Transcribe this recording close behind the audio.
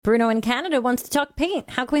Bruno in Canada wants to talk paint.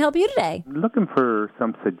 How can we help you today? Looking for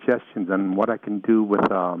some suggestions on what I can do with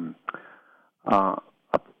a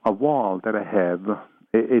wall that I have.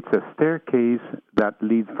 It's a staircase that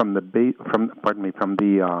leads from the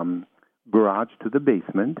garage to the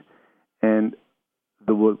basement, and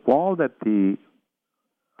the wall that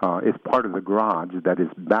is part of the garage that is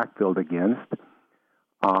backfilled against.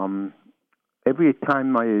 Every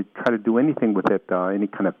time I try to do anything with it, any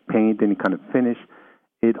kind of paint, any kind of finish,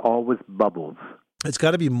 it always bubbles. It's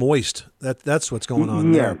got to be moist. That's what's going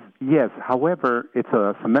on there. Yes. However, it's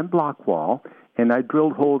a cement block wall, and I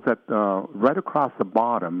drilled holes right across the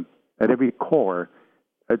bottom at every core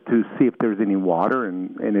to see if there's any water,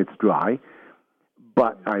 and it's dry.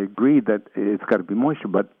 But I agree that it's got to be moisture,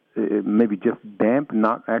 but maybe just damp,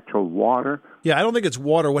 not actual water. Yeah, I don't think it's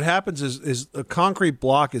water. What happens is a concrete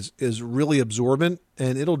block is really absorbent,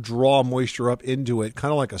 and it'll draw moisture up into it,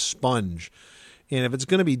 kind of like a sponge. And if it's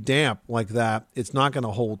going to be damp like that, it's not going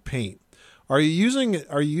to hold paint. Are you using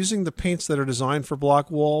the paints that are designed for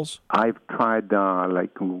block walls? I've tried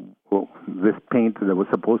this paint that was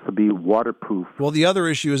supposed to be waterproof. Well, the other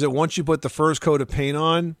issue is that once you put the first coat of paint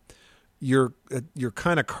on, you're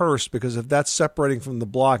kind of cursed, because if that's separating from the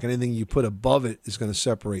block, anything you put above it is going to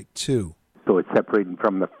separate too. So it's separating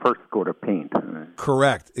from the first coat of paint.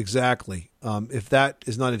 Correct, exactly. If that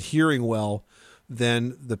is not adhering well,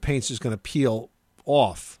 then the paint's just going to peel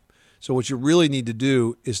off. So what you really need to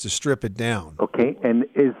do is to strip it down. Okay, and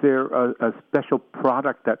is there a special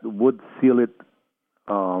product that would seal it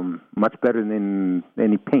much better than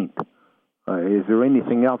any paint? Is there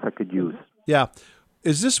anything else I could use? Yeah.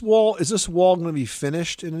 Is this wall going to be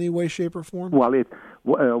finished in any way, shape, or form? Well,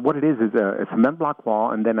 what it is a cement block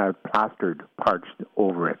wall, and then I've plastered parts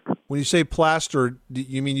over it. When you say plastered, do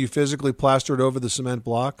you mean you physically plastered over the cement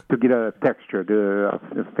block? To get a texture, a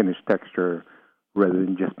finished texture, rather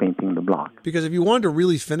than just painting the block. Because if you wanted to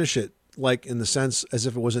really finish it, like in the sense as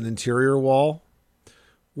if it was an interior wall,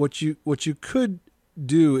 what you could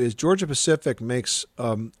do is Georgia Pacific makes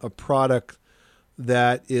a product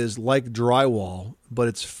that is like drywall, but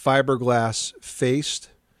it's fiberglass faced.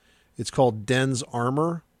 It's called Den's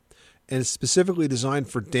Armor, and it's specifically designed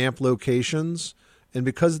for damp locations. And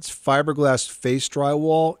because it's fiberglass faced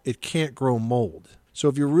drywall, it can't grow mold. So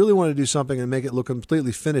if you really want to do something and make it look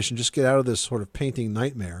completely finished and just get out of this sort of painting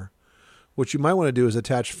nightmare, what you might want to do is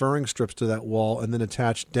attach furring strips to that wall and then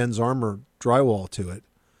attach Den's Armor drywall to it.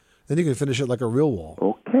 Then you can finish it like a real wall.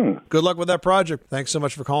 Okay. Good luck with that project. Thanks so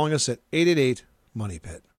much for calling us at 888-MONEY-PIT.